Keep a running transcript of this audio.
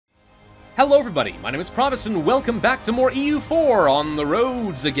Hello everybody, my name is Pravus and welcome back to more EU4 on the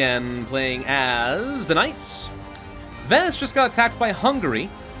Rhodes Again, playing as the Knights. Venice just got attacked by Hungary,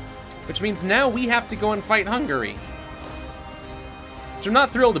 which means now we have to go and fight Hungary, which I'm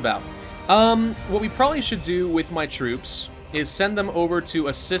not thrilled about. What we probably should do with my troops is send them over to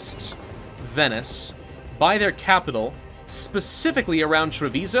assist Venice by their capital, specifically around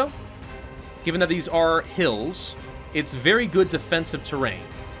Treviso. Given that these are hills, it's very good defensive terrain.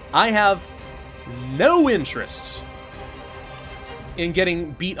 I have no interest in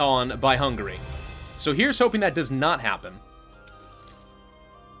getting beat on by Hungary. So here's hoping that does not happen.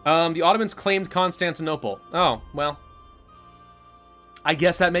 The Ottomans claimed Constantinople. Oh, well. I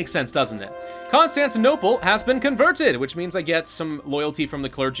guess that makes sense, doesn't it? Constantinople has been converted, which means I get some loyalty from the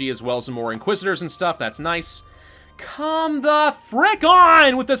clergy as well as some more inquisitors and stuff. That's nice. Come the frick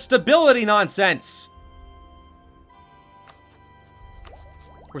on with the stability nonsense!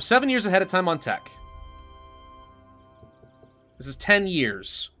 We're 7 years ahead of time on tech. This is 10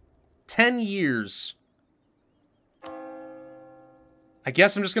 years. 10 years. I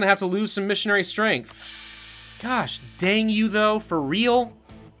guess I'm just gonna have to lose some missionary strength. Gosh, dang you though, for real?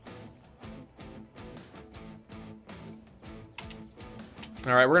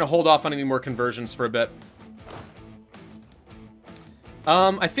 Alright, we're gonna hold off on any more conversions for a bit.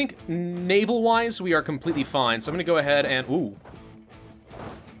 I think naval-wise, we are completely fine, so I'm gonna go ahead and... Ooh.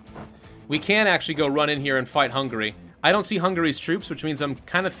 We can actually go run in here and fight Hungary. I don't see Hungary's troops, which means I'm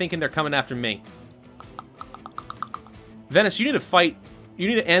kind of thinking they're coming after me. Venice, you need to fight... You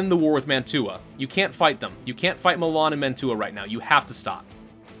need to end the war with Mantua. You can't fight them. You can't fight Milan and Mantua right now. You have to stop.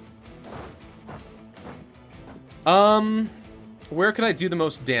 Where could I do the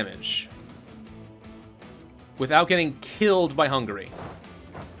most damage without getting killed by Hungary?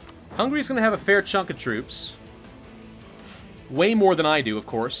 Hungary's going to have a fair chunk of troops. Way more than I do, of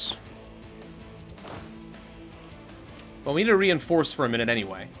course. Well, we need to reinforce for a minute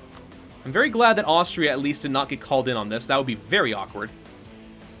anyway. I'm very glad that Austria at least did not get called in on this. That would be very awkward.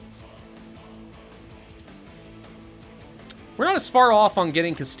 We're not as far off on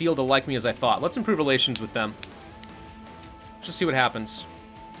getting Castile to like me as I thought. Let's improve relations with them. Just see what happens.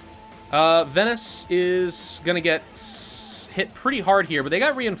 Venice is going to get hit pretty hard here, but they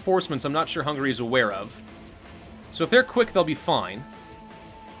got reinforcements I'm not sure Hungary is aware of. So if they're quick, they'll be fine.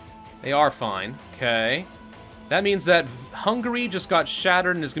 They are fine. Okay. That means that Hungary just got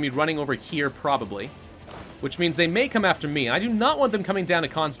shattered and is going to be running over here, probably. Which means they may come after me. I do not want them coming down to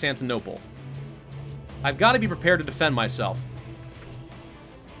Constantinople. I've got to be prepared to defend myself.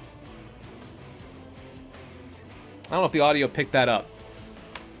 I don't know if the audio picked that up.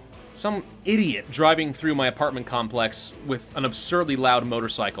 Some idiot driving through my apartment complex with an absurdly loud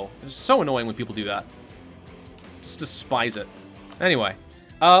motorcycle. It's so annoying when people do that. Just despise it. Anyway,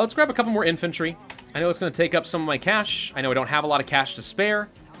 let's grab a couple more infantry. I know it's going to take up some of my cash. I know I don't have a lot of cash to spare,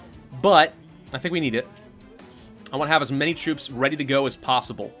 but I think we need it. I want to have as many troops ready to go as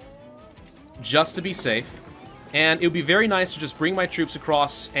possible, just to be safe. And it would be very nice to just bring my troops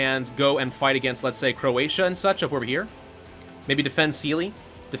across and go and fight against, let's say, Croatia and such up over here. Maybe defend Sealy,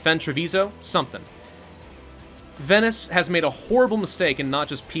 defend Treviso, something. Venice has made a horrible mistake in not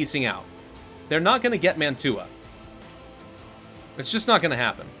just piecing out. They're not going to get Mantua. It's just not going to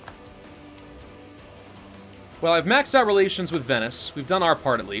happen. Well, I've maxed out relations with Venice. We've done our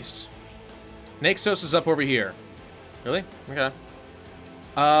part, at least. Naxos is up over here. Really? Okay.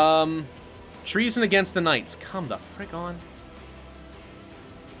 Treason against the Knights. Come the frick on.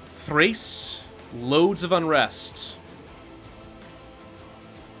 Thrace. Loads of unrest.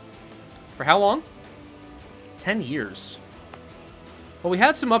 For how long? 10 years. Well, we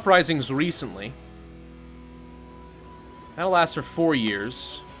had some uprisings recently. That'll last for 4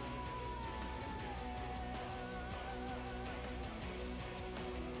 years.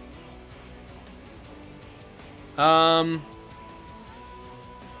 I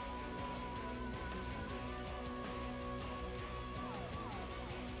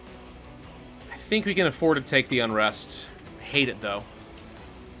think we can afford to take the unrest. I hate it, though.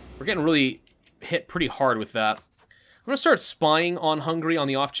 We're getting really hit pretty hard with that. I'm going to start spying on Hungary on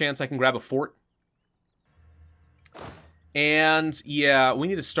the off chance I can grab a fort. And, yeah, we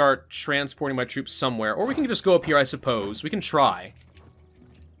need to start transporting my troops somewhere. Or we can just go up here, I suppose. We can try.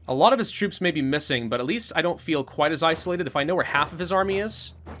 A lot of his troops may be missing, but at least I don't feel quite as isolated. If I know where half of his army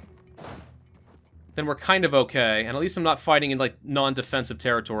is, then we're kind of okay. And at least I'm not fighting in, like, non-defensive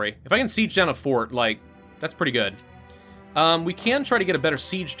territory. If I can siege down a fort, like, that's pretty good. We can try to get a better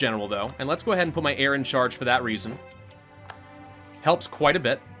siege general, though. And let's go ahead and put my heir in charge for that reason. Helps quite a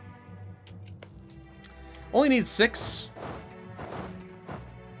bit. Only need 6.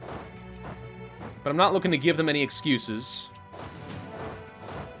 But I'm not looking to give them any excuses.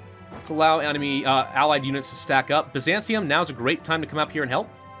 Let's allow enemy allied units to stack up. Byzantium, now's a great time to come up here and help.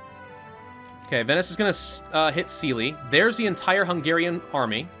 Okay, Venice is going to hit Sealy. There's the entire Hungarian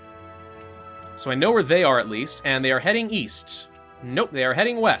army. So I know where they are at least. And they are heading east. Nope, they are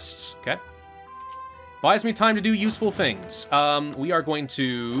heading west. Okay. Buys me time to do useful things. We are going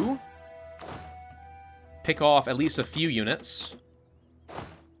to pick off at least a few units.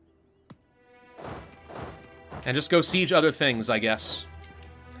 And just go siege other things, I guess.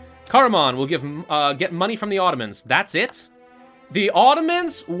 Karaman will get money from the Ottomans. That's it? The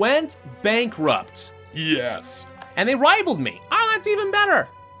Ottomans went bankrupt. Yes. And they rivaled me. Ah, that's even better.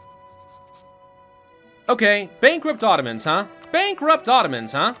 Okay, bankrupt Ottomans, huh? Bankrupt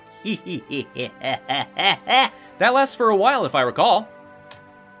Ottomans, huh? That lasts for a while, if I recall.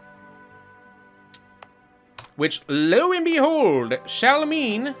 Which, lo and behold, shall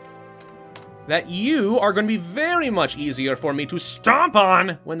mean that you are going to be very much easier for me to stomp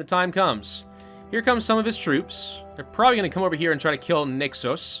on when the time comes. Here comes some of his troops. They're probably going to come over here and try to kill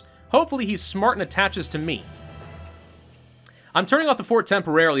Naxos. Hopefully he's smart and attaches to me. I'm turning off the fort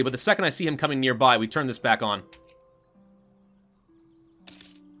temporarily, but the second I see him coming nearby, we turn this back on.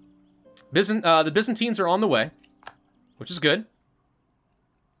 The Byzantines are on the way, which is good.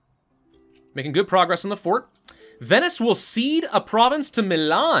 Making good progress on the fort. Venice will cede a province to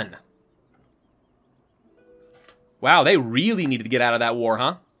Milan. Wow, they really needed to get out of that war,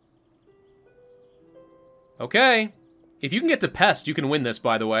 huh? Okay. If you can get to Pest, you can win this,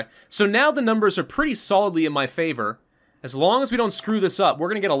 by the way. So now the numbers are pretty solidly in my favor. As long as we don't screw this up, we're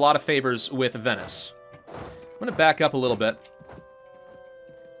going to get a lot of favors with Venice. I'm going to back up a little bit.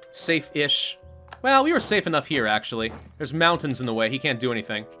 Safe-ish. Well, we were safe enough here, actually. There's mountains in the way. He can't do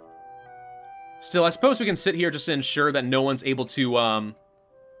anything. Still, I suppose we can sit here just to ensure that no one's able to,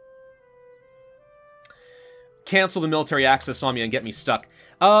 cancel the military access on me and get me stuck.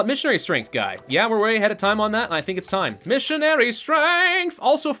 Missionary strength guy. Yeah, we're way ahead of time on that, and I think it's time. Missionary strength!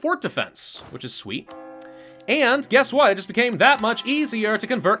 Also fort defense, which is sweet. And guess what? It just became that much easier to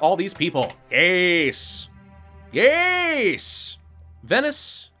convert all these people. Yes! Yes!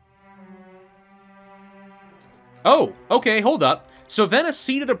 Venice. Oh, okay, hold up. So Venice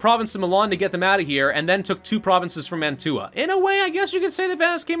ceded a province to Milan to get them out of here, and then took 2 provinces from Mantua. In a way, I guess you could say that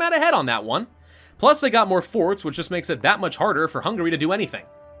Venice came out ahead on that one. Plus, they got more forts, which just makes it that much harder for Hungary to do anything.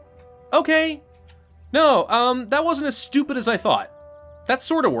 Okay. No, that wasn't as stupid as I thought. That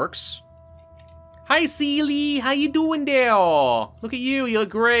sort of works. Hi, Sealy. How you doing there? Look at you. You look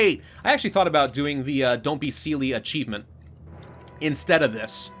great. I actually thought about doing the Don't Be Sealy achievement instead of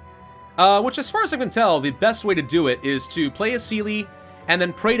this. Which, as far as I can tell, the best way to do it is to play as Sealy and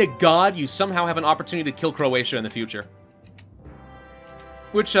then pray to God you somehow have an opportunity to kill Croatia in the future.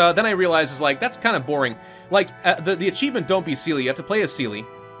 Which, then I realize is, like, that's kind of boring. Like, the achievement Don't Be Sealy, you have to play as Sealy,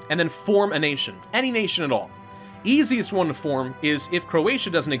 and then form a nation. Any nation at all. Easiest one to form is if Croatia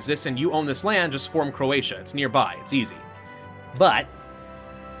doesn't exist and you own this land, just form Croatia. It's nearby. It's easy. But,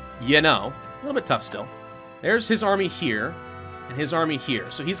 you know, a little bit tough still. There's his army here, and his army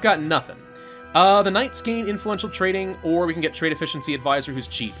here. So he's got nothing. The Knights gain influential trading, or we can get trade efficiency advisor who's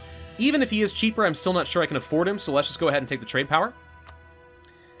cheap. Even if he is cheaper, I'm still not sure I can afford him, so let's just go ahead and take the trade power.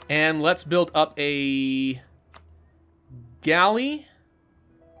 And let's build up a galley.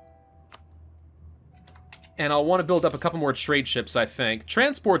 And I'll want to build up a couple more trade ships, I think.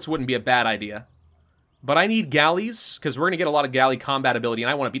 Transports wouldn't be a bad idea. But I need galleys, because we're going to get a lot of galley combat ability, and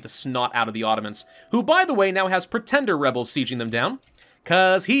I want to beat the snot out of the Ottomans, who, by the way, now has pretender rebels sieging them down.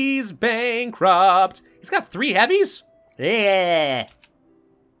 Because he's bankrupt. He's got 3 heavies? Yeah.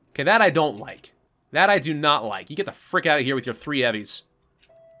 Okay, that I don't like. That I do not like. You get the frick out of here with your 3 heavies.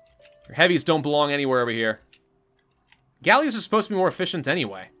 Your heavies don't belong anywhere over here. Galleys are supposed to be more efficient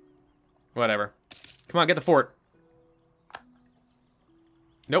anyway. Whatever. Come on, get the fort.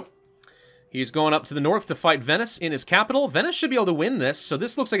 Nope. He's going up to the north to fight Venice in his capital. Venice should be able to win this, so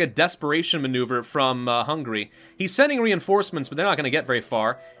this looks like a desperation maneuver from Hungary. He's sending reinforcements, but they're not going to get very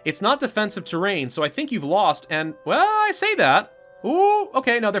far. It's not defensive terrain, so I think you've lost, and, well, I say that. Ooh,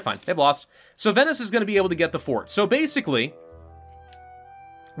 okay, no, they're fine. They've lost. So Venice is going to be able to get the fort. So basically,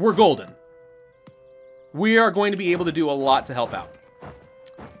 we're golden. We are going to be able to do a lot to help out.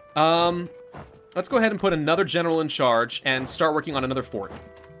 Let's go ahead and put another general in charge and start working on another fort.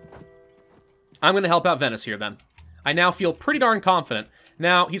 I'm going to help out Venice here, then. I now feel pretty darn confident.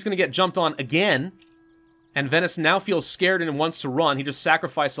 Now, he's going to get jumped on again, and Venice now feels scared and wants to run. He just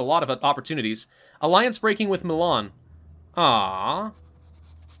sacrificed a lot of opportunities. Alliance breaking with Milan. Aww.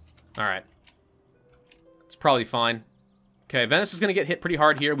 Alright. It's probably fine. Okay, Venice is going to get hit pretty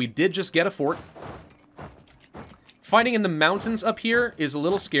hard here. We did just get a fort. Fighting in the mountains up here is a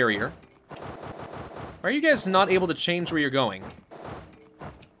little scarier. Why are you guys not able to change where you're going?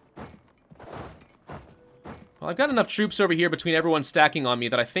 Well, I've got enough troops over here between everyone stacking on me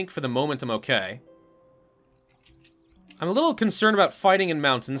that I think for the moment I'm okay. I'm a little concerned about fighting in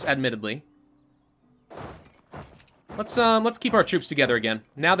mountains, admittedly. Let's keep our troops together again.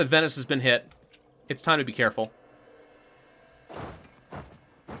 Now that Venice has been hit, it's time to be careful.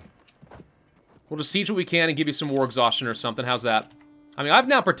 We'll just siege what we can and give you some war exhaustion or something. How's that? I mean, I've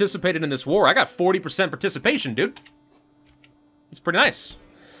now participated in this war. I got 40% participation, dude. It's pretty nice.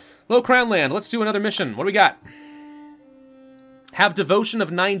 Low Crown Land. Let's do another mission. What do we got? Have devotion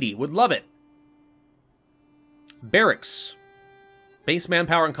of 90. Would love it. Barracks. Base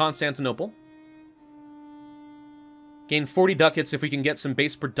manpower in Constantinople. Gain 40 ducats if we can get some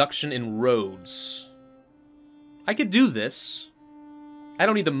base production in Rhodes. I could do this. I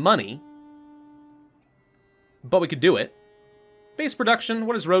don't need the money. But we could do it. Base production.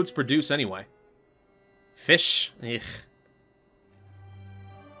 What does Rhodes produce anyway? Fish. Ugh.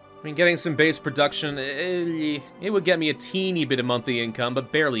 I mean, getting some base production, it would get me a teeny bit of monthly income,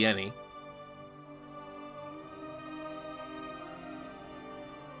 but barely any.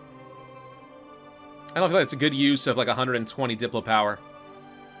 I don't feel like it's a good use of like 120 Diplo power.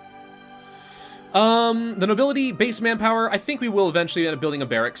 The nobility, base manpower, I think we will eventually end up building a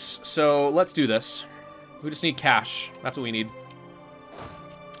barracks, so let's do this. We just need cash. That's what we need.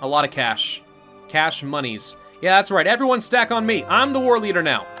 A lot of cash. Cash monies. Yeah, that's right. Everyone stack on me. I'm the war leader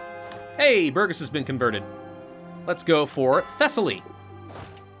now. Hey, Burgess has been converted. Let's go for Thessaly.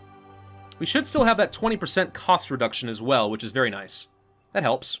 We should still have that 20% cost reduction as well, which is very nice. That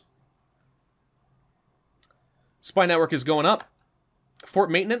helps. Spy network is going up.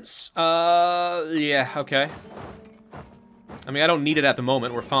 Fort maintenance. Yeah, okay. I mean, I don't need it at the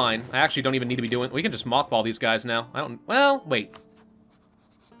moment. We're fine. I actually don't even need to be doing... We can just mothball these guys now. I don't... Well, wait.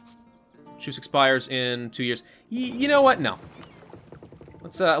 Truce expires in 2 years. You know what? No.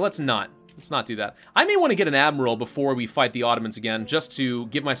 Let's not. Let's not do that. I may want to get an admiral before we fight the Ottomans again, just to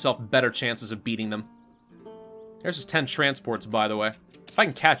give myself better chances of beating them. There's his 10 transports, by the way. If I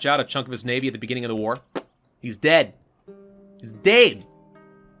can catch out a chunk of his navy at the beginning of the war, he's dead. He's dead.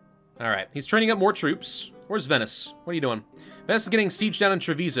 All right. He's training up more troops. Where's Venice? What are you doing? Venice is getting sieged down in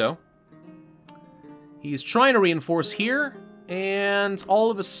Treviso. He's trying to reinforce here, and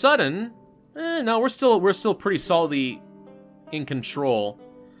all of a sudden... no, we're still pretty solidly in control.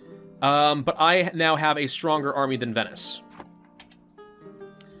 But I now have a stronger army than Venice.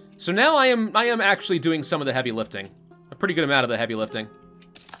 So now I am actually doing some of the heavy lifting. A pretty good amount of the heavy lifting.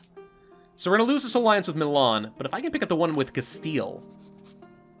 So we're going to lose this alliance with Milan, but if I can pick up the one with Castile...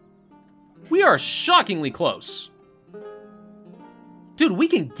 We are shockingly close. Dude, we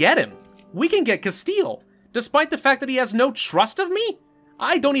can get him. We can get Castile, despite the fact that he has no trust of me?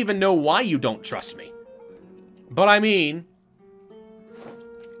 I don't even know why you don't trust me. But I mean...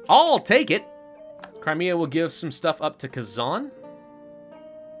 I'll take it. Crimea will give some stuff up to Kazan.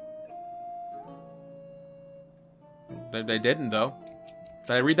 They didn't, though.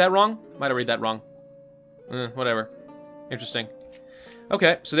 Did I read that wrong? Might have read that wrong. Whatever. Interesting.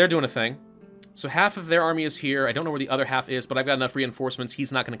 Okay, so they're doing a thing. So half of their army is here. I don't know where the other half is, but I've got enough reinforcements.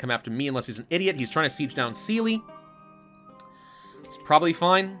 He's not going to come after me unless he's an idiot. He's trying to siege down Sealy. It's probably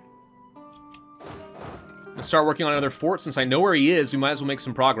fine. I'm going to start working on another fort. Since I know where he is, we might as well make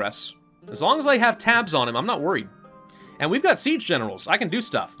some progress. As long as I have tabs on him, I'm not worried. And we've got siege generals. I can do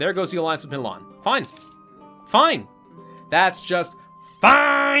stuff. There goes the alliance with Milan. Fine. Fine. That's just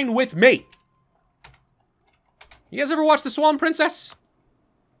fine with me. You guys ever watch The Swan Princess?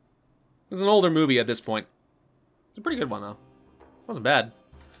 This is an older movie at this point. It's a pretty good one, though. Wasn't bad.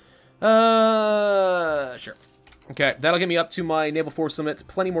 Sure. Okay, that'll get me up to my naval force limit.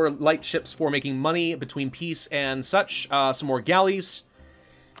 Plenty more light ships for making money between peace and such. Some more galleys.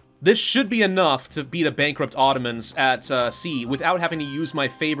 This should be enough to beat a bankrupt Ottomans at sea without having to use my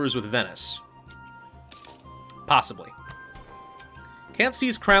favors with Venice. Possibly. Can't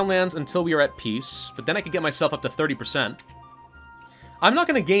seize crown lands until we are at peace, but then I could get myself up to 30%. I'm not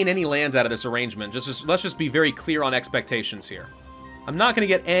going to gain any land out of this arrangement. Let's just be very clear on expectations here. I'm not going to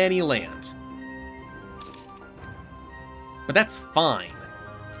get any land. But that's fine.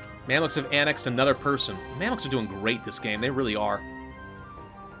 Mamluks have annexed another person. Mamluks are doing great this game. They really are.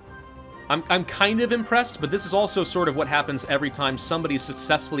 I'm kind of impressed, but this is also sort of what happens every time somebody's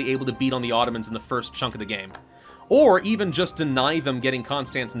successfully able to beat on the Ottomans in the first chunk of the game. Or even just deny them getting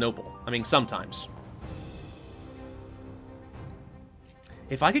Constantinople. I mean, sometimes.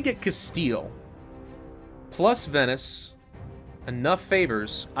 If I could get Castile, plus Venice, enough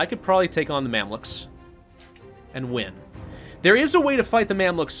favors, I could probably take on the Mamluks and win. There is a way to fight the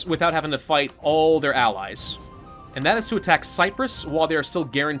Mamluks without having to fight all their allies, and that is to attack Cyprus while they are still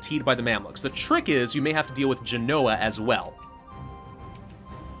guaranteed by the Mamluks. The trick is you may have to deal with Genoa as well.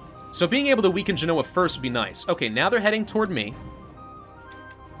 So being able to weaken Genoa first would be nice. Okay, now they're heading toward me.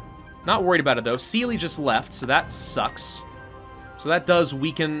 Not worried about it, though. Sealy just left, so that sucks. So that does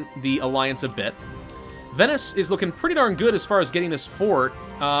weaken the alliance a bit. Venice is looking pretty darn good as far as getting this fort.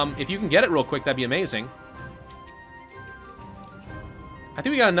 If you can get it real quick, that'd be amazing. I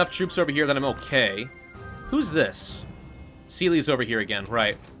think we got enough troops over here that I'm okay. Who's this? Sealy's over here again,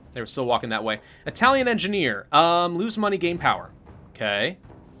 right. They were still walking that way. Italian engineer. Lose money, gain power. Okay.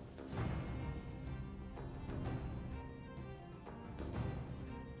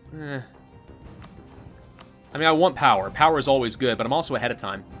 I mean, I want power. Power is always good, but I'm also ahead of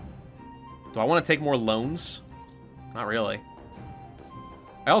time. Do I want to take more loans? Not really.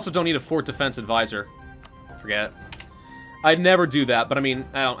 I also don't need a fort defense advisor. Forget it. I'd never do that, but I mean,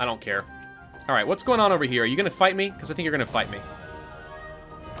 I don't care. All right, what's going on over here? Are you going to fight me? Because I think you're going to fight me.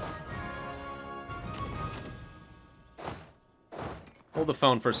 Hold the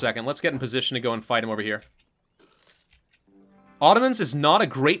phone for a second. Let's get in position to go and fight him over here. Ottomans is not a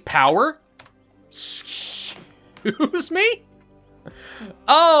great power? Excuse me?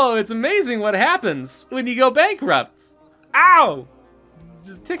 Oh, it's amazing what happens when you go bankrupt. Ow! It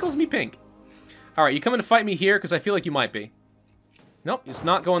just tickles me pink. Alright, you coming to fight me here? Because I feel like you might be. Nope, he's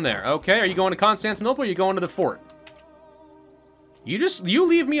not going there. Okay, are you going to Constantinople or are you going to the fort? You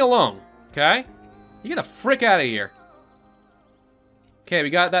leave me alone, okay? You get the frick out of here. Okay,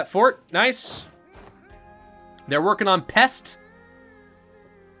 we got that fort. Nice. They're working on Pest.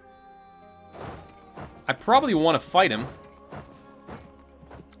 I probably want to fight him.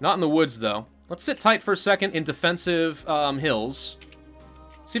 Not in the woods, though. Let's sit tight for a second in defensive hills.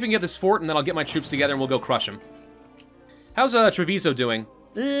 See if we can get this fort, and then I'll get my troops together and we'll go crush him. How's Treviso doing?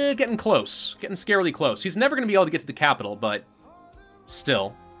 Getting close. Getting scarily close. He's never going to be able to get to the capital, but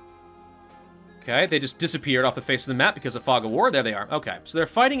still. Okay, they just disappeared off the face of the map because of fog of war. There they are. Okay, so they're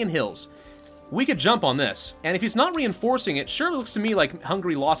fighting in hills. We could jump on this, and if he's not reinforcing it, sure looks to me like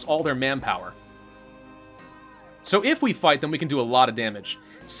Hungary lost all their manpower. So if we fight, then we can do a lot of damage.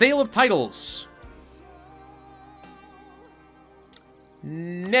 Sale of titles.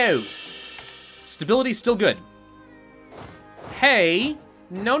 No. Stability still good. Hey.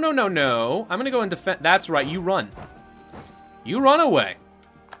 No, no, no, no. I'm going to go and defend. That's right, you run. You run away.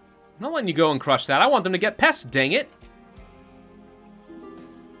 I'm not letting you go and crush that. I want them to get Pest, dang it.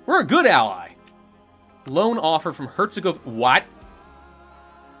 We're a good ally. Loan offer from Herzegovina. What?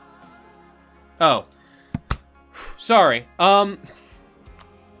 Oh. Sorry.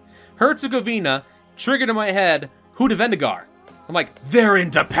 Herzegovina triggered in my head Hudavendigar. I'm like, they're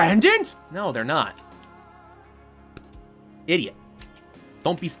independent? No, they're not. Idiot.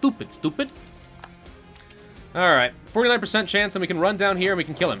 Don't be stupid, stupid. Alright, 49% chance, and we can run down here and we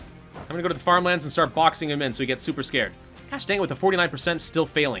can kill him. I'm gonna go to the farmlands and start boxing him in so he gets super scared. Gosh dang it, with the 49% still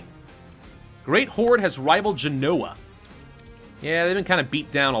failing. Great Horde has rivaled Genoa. Yeah, they've been kind of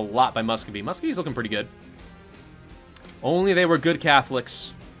beat down a lot by Muscovy. Muscovy's looking pretty good. Only they were good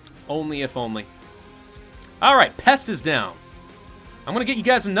Catholics. Only if only. Alright, Pest is down. I'm gonna get you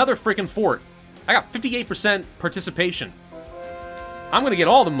guys another freaking fort. I got 58% participation. I'm gonna get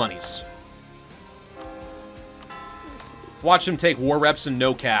all the monies. Watch them take war reps and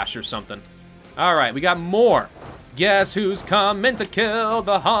no cash or something. Alright, we got more. Guess who's coming to kill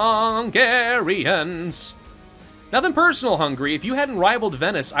the Hungarians? Nothing personal, Hungary. If you hadn't rivaled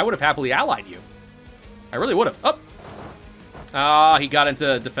Venice, I would have happily allied you. I really would have. Oh! Ah, he got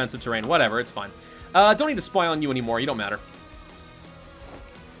into defensive terrain. Whatever, it's fine. Don't need to spy on you anymore. You don't matter.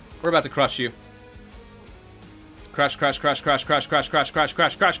 We're about to crush you. Crush, crush, crush, crush, crush, crush, crush, crush,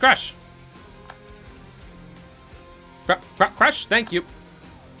 crush, crush, crush. Crush, thank you.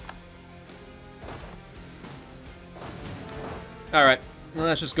 Alright,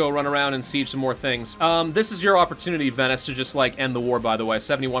 let's just go run around and siege some more things. This is your opportunity, Venice, to just, like, end the war, by the way.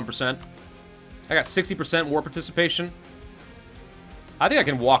 71%. I got 60% war participation. I think I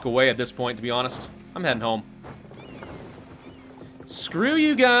can walk away at this point, to be honest. I'm heading home. Screw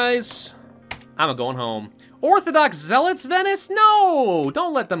you guys. I'm going home. Orthodox zealots, Venice? No!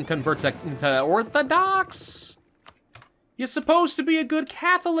 Don't let them convert to Orthodox. You're supposed to be a good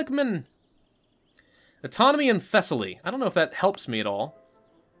Catholic man. Autonomy in Thessaly. I don't know if that helps me at all.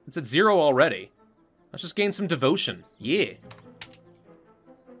 It's at 0 already. Let's just gain some devotion. Yeah.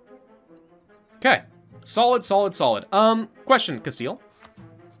 Okay. Solid, solid, solid. Question, Castile.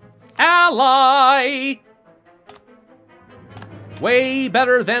 Ally! Way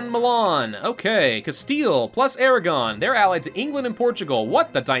better than Milan. Okay, Castile plus Aragon. They're allied to England and Portugal.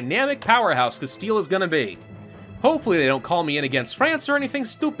 What the dynamic powerhouse Castile is gonna be. Hopefully they don't call me in against France or anything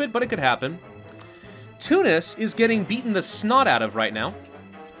stupid, but it could happen. Tunis is getting beaten the snot out of right now.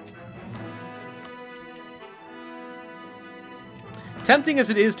 Tempting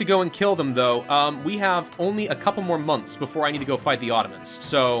as it is to go and kill them, though, we have only a couple more months before I need to go fight the Ottomans,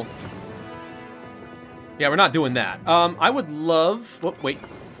 so... yeah, we're not doing that. I would love... oh, wait.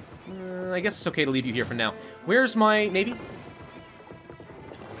 I guess it's okay to leave you here for now. Where's my navy?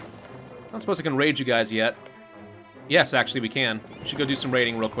 Not supposed I can raid you guys yet. Yes, actually, we can. We should go do some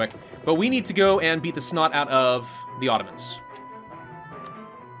raiding real quick. But we need to go and beat the snot out of the Ottomans.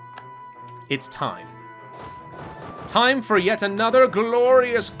 It's time. Time for yet another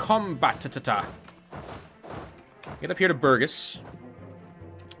glorious combat. Get up here to Burgess.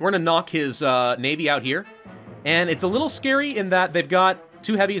 We're gonna knock his navy out here. And it's a little scary in that they've got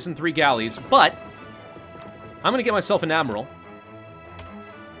 2 heavies and 3 galleys, but I'm gonna get myself an admiral.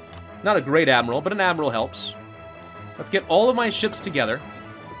 Not a great admiral, but an admiral helps. Let's get all of my ships together.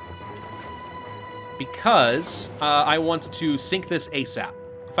 Because I want to sink this ASAP.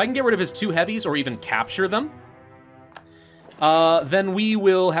 If I can get rid of his 2 heavies or even capture them, then we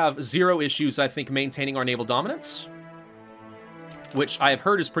will have 0 issues, I think, maintaining our naval dominance. Which I have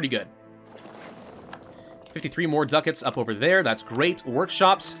heard is pretty good. 53 more ducats up over there. That's great.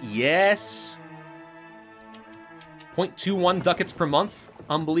 Workshops, yes. 0.21 ducats per month.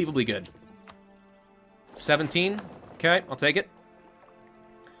 Unbelievably good. 17. Okay, I'll take it.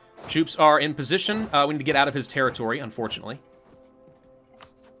 Troops are in position. We need to get out of his territory, unfortunately.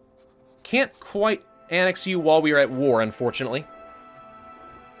 Can't quite annex you while we are at war, unfortunately.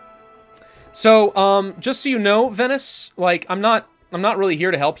 So, just so you know, Venice, like, I'm not really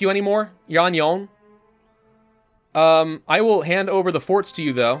here to help you anymore. You're on your own. I will hand over the forts to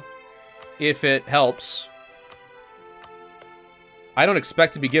you, though, if it helps. I don't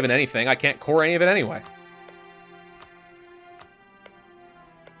expect to be given anything. I can't core any of it anyway.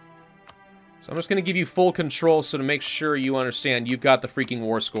 So I'm just going to give you full control so to make sure you understand you've got the freaking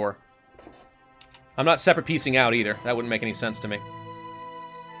war score. I'm not separate piecing out either. That wouldn't make any sense to me.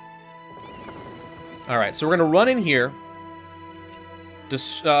 Alright, so we're going to run in here.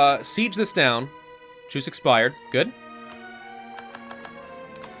 Siege this down. Truce expired. Good.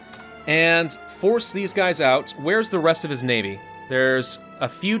 And force these guys out. Where's the rest of his navy? There's a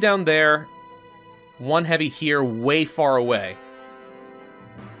few down there. 1 heavy here, way far away.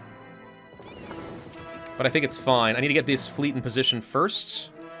 But I think it's fine. I need to get this fleet in position first.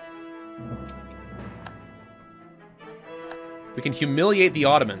 We can humiliate the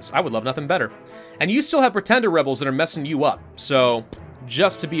Ottomans. I would love nothing better. And you still have pretender rebels that are messing you up. So,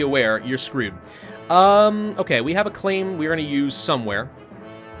 just to be aware, you're screwed. Okay, we have a claim we're going to use somewhere.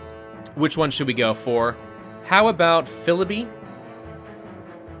 Which one should we go for? How about Philippi?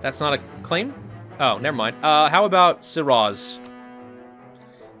 That's not a claim? Oh, never mind. How about Siraz?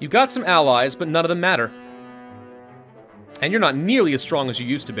 You've got some allies, but none of them matter. And you're not nearly as strong as you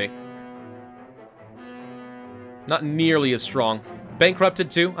used to be. Not nearly as strong.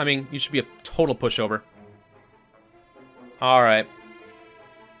 Bankrupted, too? I mean, you should be a total pushover. Alright.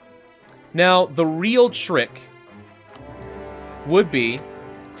 Now, the real trick would be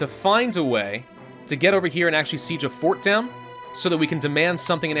to find a way to get over here and actually siege a fort down so that we can demand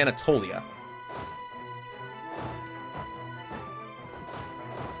something in Anatolia.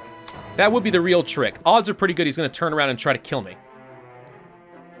 That would be the real trick. Odds are pretty good he's going to turn around and try to kill me.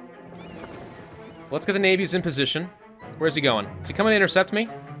 Let's get the navies in position. Where's he going? Is he coming to intercept me?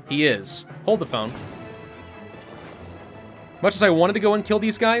 He is. Hold the phone. Much as I wanted to go and kill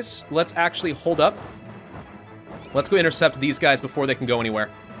these guys, let's actually hold up. Let's go intercept these guys before they can go anywhere.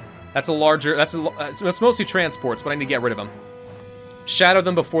 That's a larger... it's mostly transports, but I need to get rid of them. Shadow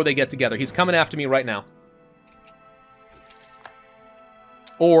them before they get together. He's coming after me right now.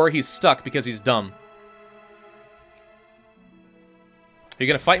 Or he's stuck because he's dumb. Are you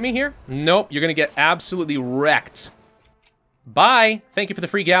going to fight me here? Nope, you're going to get absolutely wrecked. Bye! Thank you for the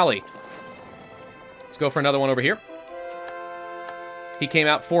free galley. Let's go for another one over here. He came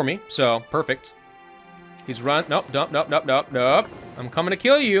out for me, so perfect. He's run... Nope, nope, nope, nope, nope, nope. I'm coming to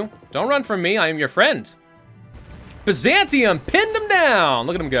kill you. Don't run from me, I am your friend. Byzantium pinned him down!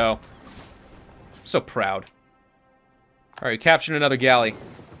 Look at him go. I'm so proud. Alright, captured another galley.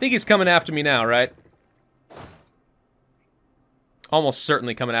 Think he's coming after me now, right? Almost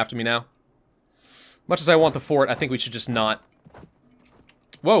certainly coming after me now. Much as I want the fort, I think we should just not.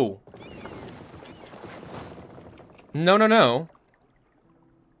 Whoa. No, no, no.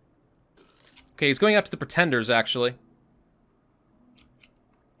 Okay, he's going after the pretenders, actually.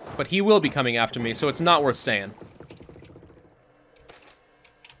 But he will be coming after me, so it's not worth staying.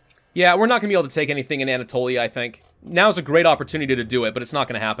 Yeah, we're not going to be able to take anything in Anatolia, I think. Now's a great opportunity to do it, but it's not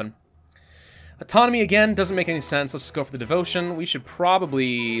going to happen. Autonomy, again, doesn't make any sense. Let's just go for the devotion. We should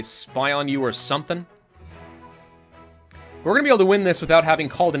probably spy on you or something. We're going to be able to win this without having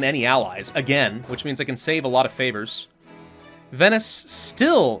called in any allies, again, which means I can save a lot of favors. Venice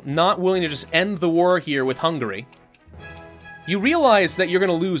still not willing to just end the war here with Hungary. You realize that you're going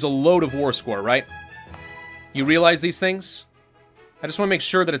to lose a load of war score, right? You realize these things? I just want to make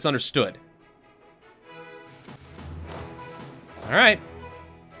sure that it's understood. Alright.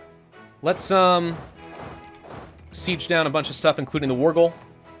 Let's, siege down a bunch of stuff, including the war goal.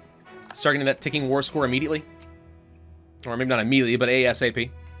 Starting that ticking war score immediately. Or maybe not immediately, but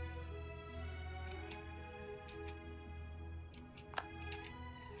ASAP.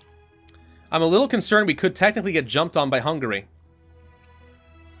 I'm a little concerned we could technically get jumped on by Hungary.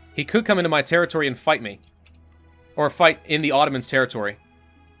 He could come into my territory and fight me. Or fight in the Ottomans' territory.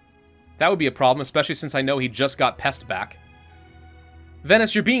 That would be a problem, especially since I know he just got Pest back.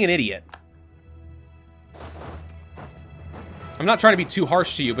 Venice, you're being an idiot. I'm not trying to be too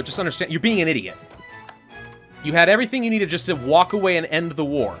harsh to you, but just understand, you're being an idiot. You had everything you needed just to walk away and end the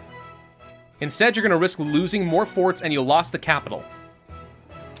war. Instead, you're going to risk losing more forts and you lost the capital.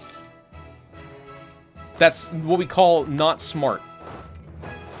 That's what we call not smart.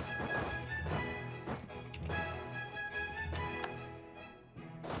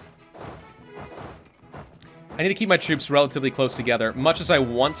 I need to keep my troops relatively close together. Much as I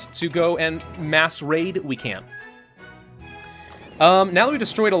want to go and mass raid, we can't. Now that we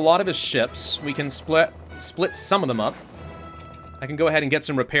destroyed a lot of his ships, we can split some of them up. I can go ahead and get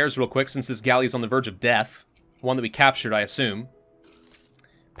some repairs real quick since this galley is on the verge of death. One that we captured, I assume.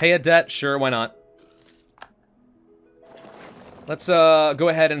 Pay a debt? Sure, why not? Let's go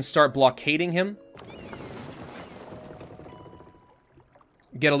ahead and start blockading him.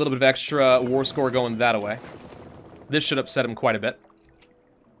 Get a little bit of extra war score going that way. This should upset him quite a bit.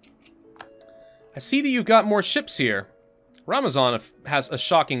 I see that you've got more ships here. Ramazan has a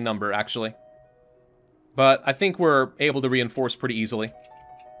shocking number, actually. But I think we're able to reinforce pretty easily.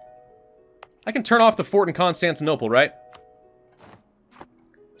 I can turn off the fort in Constantinople, right?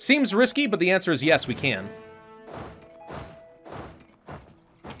 Seems risky, but the answer is yes, we can.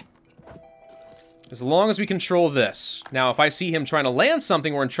 As long as we control this. Now, if I see him trying to land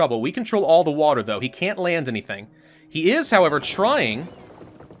something, we're in trouble. We control all the water, though. He can't land anything. He is, however, trying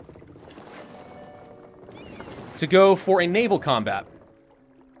to go for a naval combat.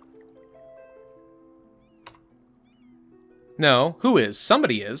 No, who is?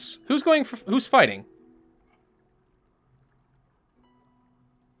 Somebody is. Who's going for... Who's fighting?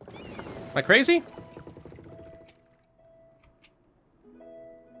 Am I crazy?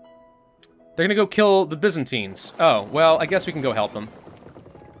 They're gonna go kill the Byzantines. Oh, well, I guess we can go help them.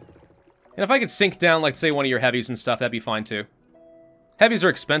 And if I could sink down, like, say, one of your heavies and stuff, that'd be fine, too. Heavies are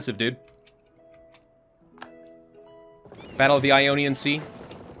expensive, dude. Battle of the Ionian Sea.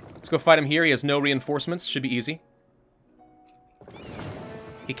 Let's go fight him here. He has no reinforcements. Should be easy.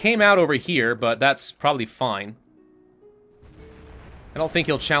 He came out over here, but that's probably fine. I don't think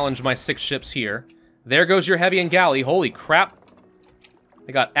he'll challenge my 6 ships here. There goes your heavy and galley. Holy crap.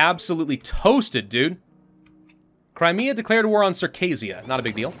 They got absolutely toasted, dude. Crimea declared war on Circassia. Not a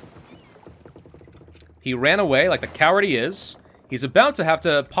big deal. He ran away like the coward he is. He's about to have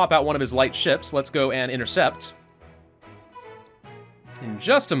to pop out one of his light ships. Let's go and intercept. In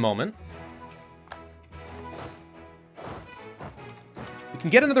just a moment. We can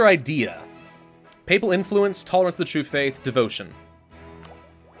get another idea. Papal influence, tolerance to the true faith, devotion.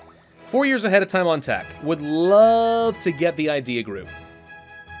 4 years ahead of time on tech. Would love to get the idea group.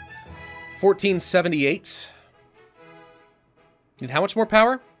 1478. Need how much more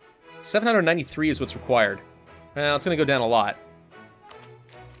power? 793 is what's required. Well, it's going to go down a lot.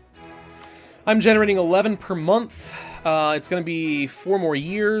 I'm generating 11 per month. It's going to be 4 more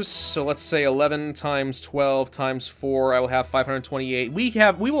years, so let's say 11 times 12 times 4. I will have 528.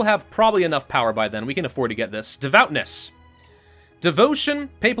 We will have probably enough power by then. We can afford to get this. Devoutness. Devotion,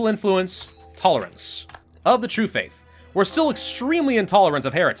 papal influence, tolerance of the true faith. We're still extremely intolerant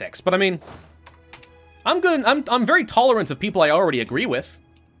of heretics, but I mean, I'm good. I'm very tolerant of people I already agree with.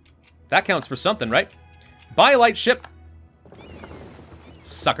 That counts for something, right? Buy a light ship.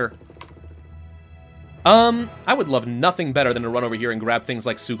 Sucker. I would love nothing better than to run over here and grab things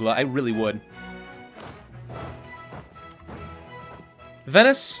like Sugla. I really would.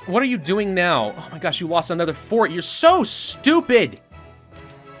 Venice, what are you doing now? Oh my gosh, you lost another fort. You're so stupid.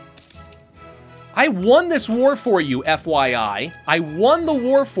 I won this war for you, FYI. I won the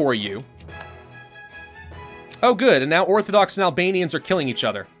war for you. Oh, good, and now Orthodox and Albanians are killing each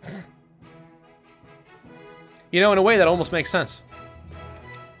other. You know, in a way, that almost makes sense.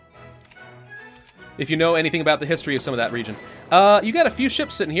 If you know anything about the history of some of that region. You got a few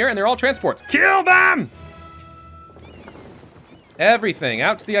ships sitting here, and they're all transports. Kill them! Everything,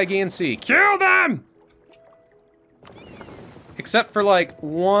 out to the Aegean Sea. Kill them! Except for, like,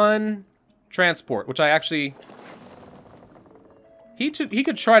 one transport, which I actually... He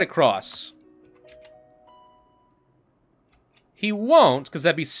could try to cross. He won't, because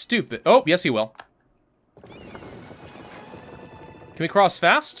that'd be stupid. Oh, yes he will. Can we cross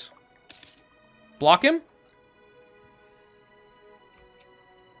fast? Block him?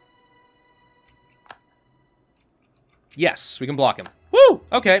 Yes, we can block him. Woo!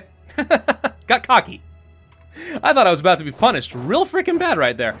 Okay. Got cocky. I thought I was about to be punished real freaking bad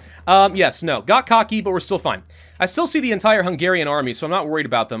right there. Yes, no. Got cocky, but we're still fine. I still see the entire Hungarian army, so I'm not worried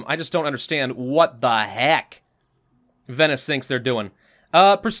about them. I just don't understand what the heck Venice thinks they're doing.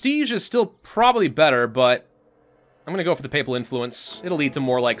 Prestige is still probably better, but I'm gonna go for the papal influence. It'll lead to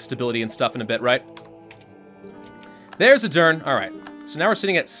more, like, stability and stuff in a bit, right? There's a turn. All right. So now we're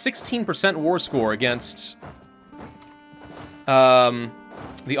sitting at 16% war score against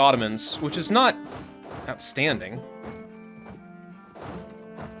the Ottomans, which is not outstanding.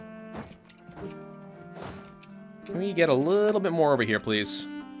 Can we get a little bit more over here, please?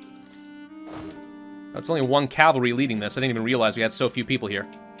 That's only one cavalry leading this. I didn't even realize we had so few people here.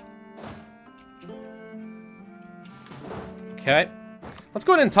 Okay. Let's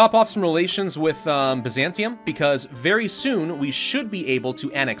go ahead and top off some relations with Byzantium, because very soon we should be able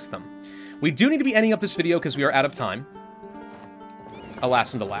to annex them. We do need to be ending up this video because we are out of time.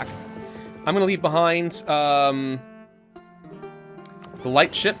 Alas and alack. I'm going to leave behind the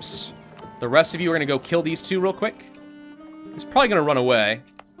light ships. The rest of you are going to go kill these two real quick. He's probably going to run away.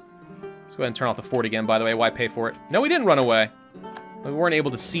 Let's go ahead and turn off the fort again, by the way. Why pay for it? No, we didn't run away. We weren't able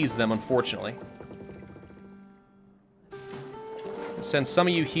to seize them, unfortunately. Send some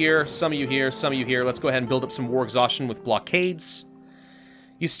of you here, some of you here, some of you here. Let's go ahead and build up some war exhaustion with blockades.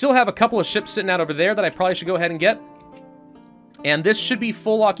 You still have a couple of ships sitting out over there that I probably should go ahead and get. And this should be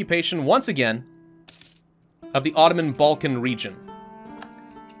full occupation, once again, of the Ottoman Balkan region.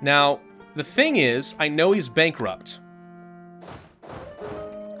 Now, the thing is, I know he's bankrupt.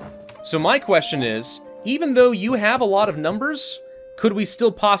 So my question is, even though you have a lot of numbers, could we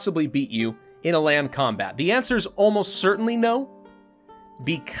still possibly beat you in a land combat? The answer is almost certainly no,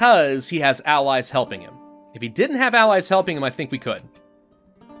 because he has allies helping him. If he didn't have allies helping him, I think we could.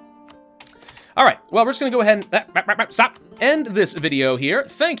 All right, well, we're just going to go ahead and end this video here.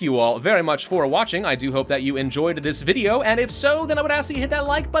 Thank you all very much for watching. I do hope that you enjoyed this video, and if so, then I would ask that you hit that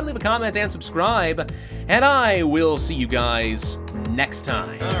like button, leave a comment, and subscribe, and I will see you guys next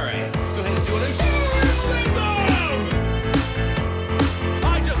time. All right, let's go ahead and do it.